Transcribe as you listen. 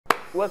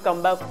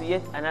Welcome back to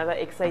yet another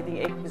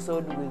exciting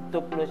episode with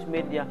Top Notch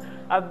Media.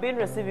 I've been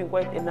receiving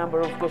quite a number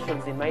of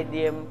questions in my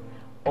DM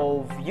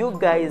of you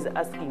guys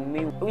asking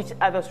me which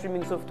other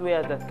streaming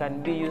software that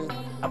can be used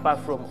apart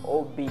from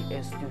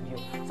OBS Studio.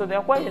 So there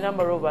are quite a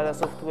number of other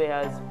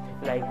softwares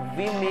like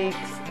vMix,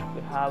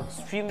 we have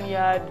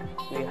StreamYard,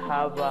 we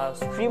have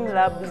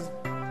Streamlabs,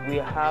 we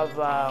have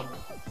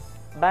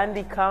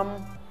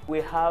Bandicam,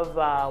 we have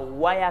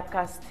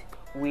Wirecast,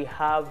 we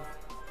have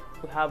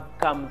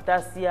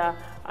Camtasia,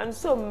 and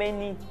so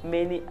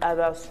many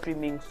other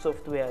streaming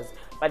softwares.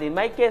 But in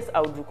my case,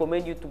 I would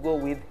recommend you to go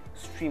with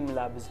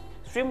Streamlabs.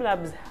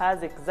 Streamlabs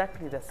has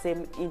exactly the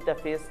same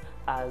interface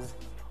as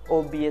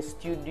OBS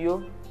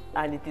Studio,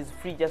 and it is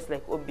free just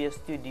like OBS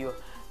Studio.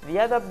 The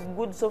other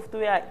good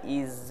software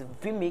is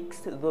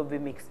vMix, though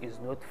vMix is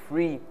not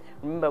free.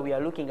 Remember, we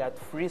are looking at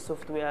free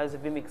softwares.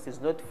 vMix is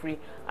not free,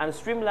 and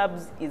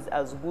Streamlabs is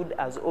as good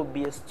as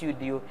OBS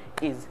Studio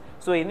is.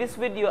 So in this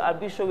video, I'll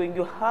be showing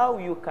you how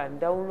you can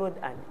download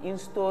and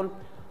install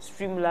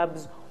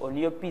Streamlabs on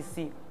your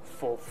PC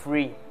for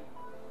free.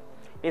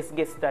 Let's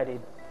get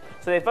started.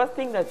 So the first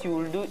thing that you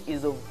will do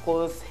is, of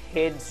course,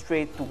 head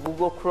straight to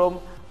Google Chrome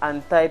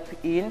and type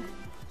in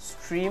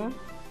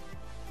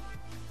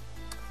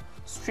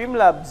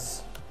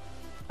Streamlabs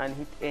and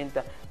hit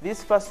enter.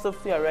 This first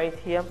software right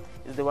here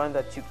is the one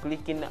that you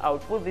click in. I'll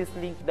put this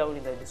link down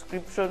in the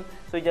description,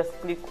 so you just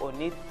click on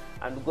it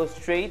and go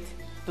straight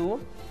to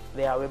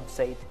their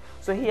website.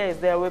 So here is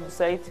their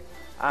website,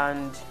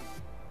 and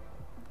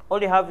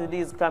all you have to do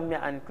is come here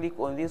and click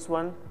on this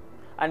one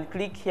and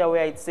click here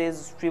where it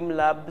says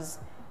Streamlabs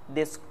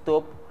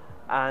desktop,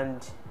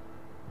 and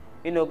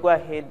go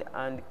ahead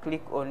and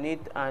click on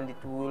it, and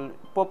it will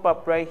pop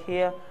up right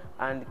here,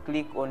 and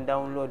click on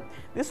download.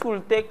 This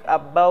will take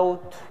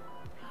about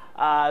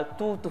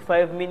 2 to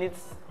 5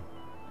 minutes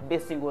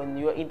based on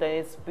your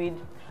internet speed.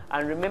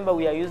 And remember,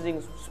 we are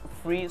using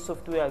free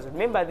softwares.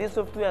 Remember, these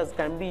softwares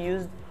can be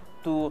used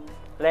to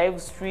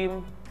live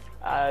stream.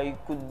 It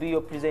could be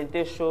your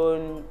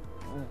presentation,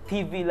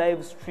 TV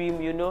live stream,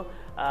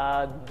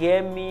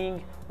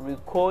 gaming,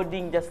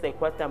 recording, just like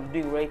what I'm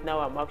doing right now.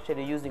 I'm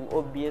actually using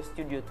OBS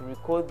Studio to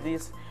record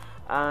this.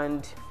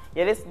 And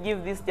yeah, let's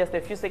give this just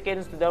a few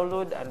seconds to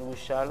download, and we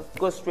shall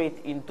go straight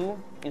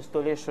into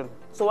installation.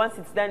 So once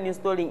it's done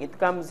installing, it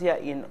comes here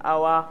in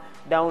our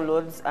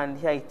downloads, and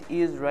here it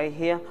is right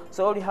here.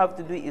 So all you have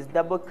to do is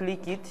double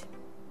click it,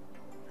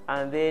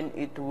 and then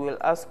it will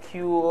ask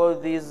you all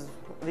these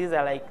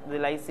are like the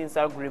license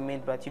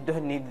agreement, but you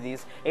don't need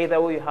this.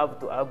 Either way, you have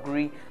to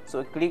agree.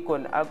 So click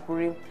on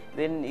agree,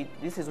 then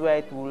this is where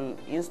it will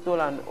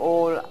install, and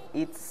all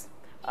its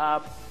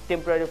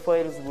temporary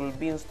files will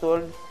be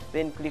installed.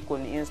 Then click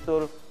on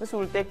install. This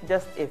will take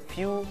just a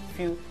few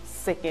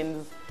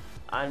seconds,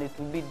 and it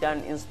will be done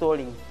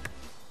installing.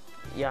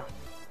 Yeah,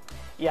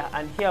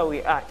 and here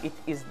we are. It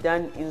is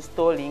done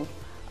installing,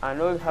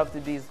 and all you have to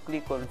do is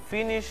click on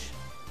finish,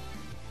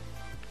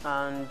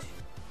 and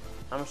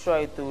I'm sure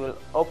it will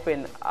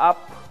open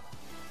up.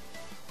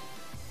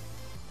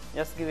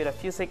 Just give it a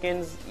few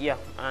seconds. Yeah,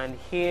 and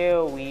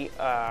here we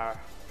are.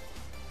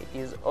 It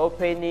is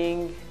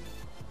opening.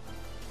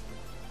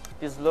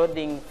 It is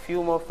loading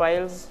few more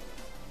files,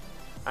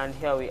 and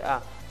here we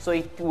are. So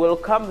it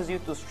welcomes you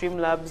to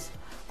Streamlabs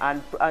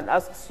and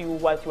asks you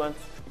what you want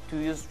to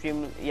use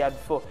StreamYard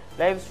for,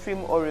 live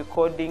stream or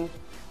recording.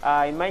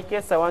 In my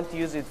case, I want to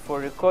use it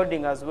for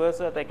recording as well,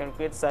 so that I can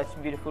create such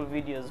beautiful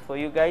videos for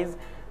you guys.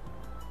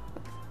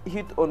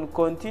 Hit on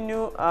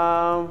continue.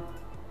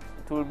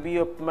 It will be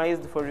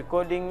optimized for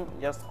recording.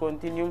 Just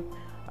continue.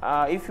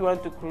 If you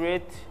want to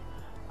create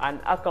an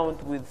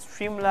account with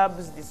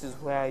Streamlabs, this is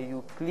where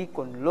you click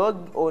on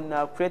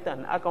create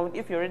an account.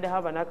 If you already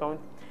have an account,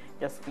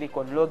 just click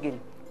on login.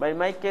 But in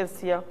my case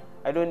here,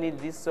 I don't need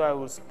this, so I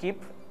will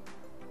skip.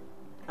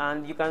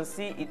 And you can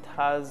see it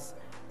has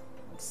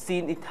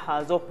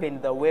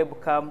opened the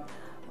webcam,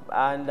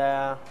 and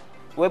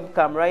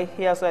webcam right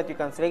here, so that you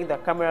can select the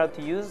camera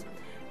to use.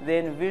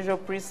 Then visual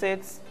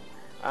presets,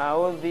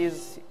 all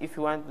these, if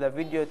you want the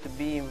video to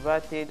be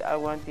inverted, I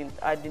want to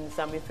add in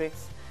some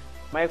effects.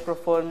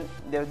 Microphone,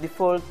 the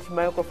default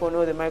microphone,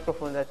 or the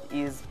microphone that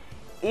is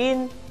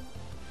in,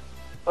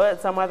 or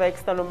some other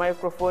external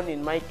microphone.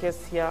 In my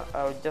case here,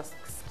 I'll just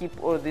skip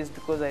all this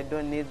because I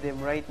don't need them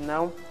right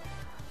now.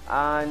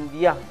 And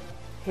yeah,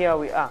 here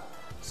we are.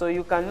 So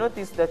you can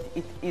notice that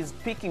it is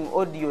picking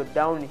audio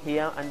down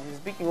here, and it is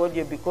picking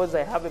audio because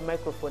I have a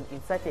microphone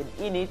inserted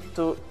in it.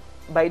 So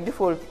by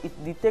default, it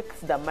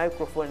detects the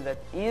microphone that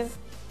is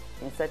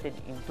inserted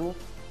into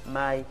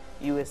my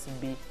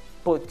USB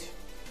port.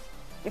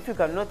 If you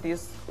can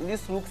notice,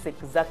 this looks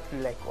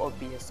exactly like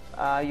OBS.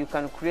 You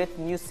can create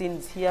new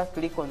scenes here.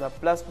 Click on the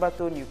plus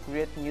button, you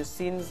create new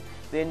scenes.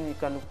 Then you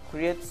can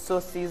create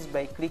sources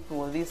by clicking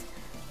on this.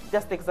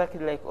 Just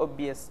exactly like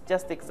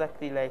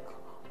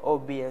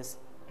OBS.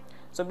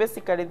 So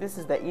basically, this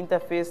is the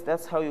interface.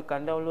 That's how you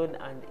can download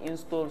and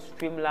install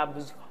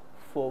Streamlabs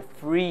for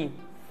free.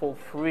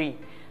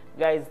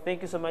 Guys,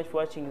 thank you so much for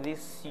watching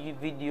this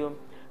video.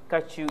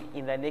 Catch you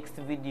in the next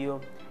video.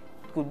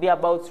 It could be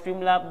about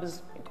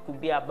Streamlabs, it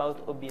could be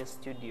about OBS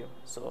Studio.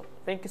 So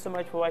thank you so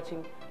much for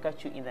watching.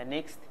 Catch you in the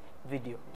next video.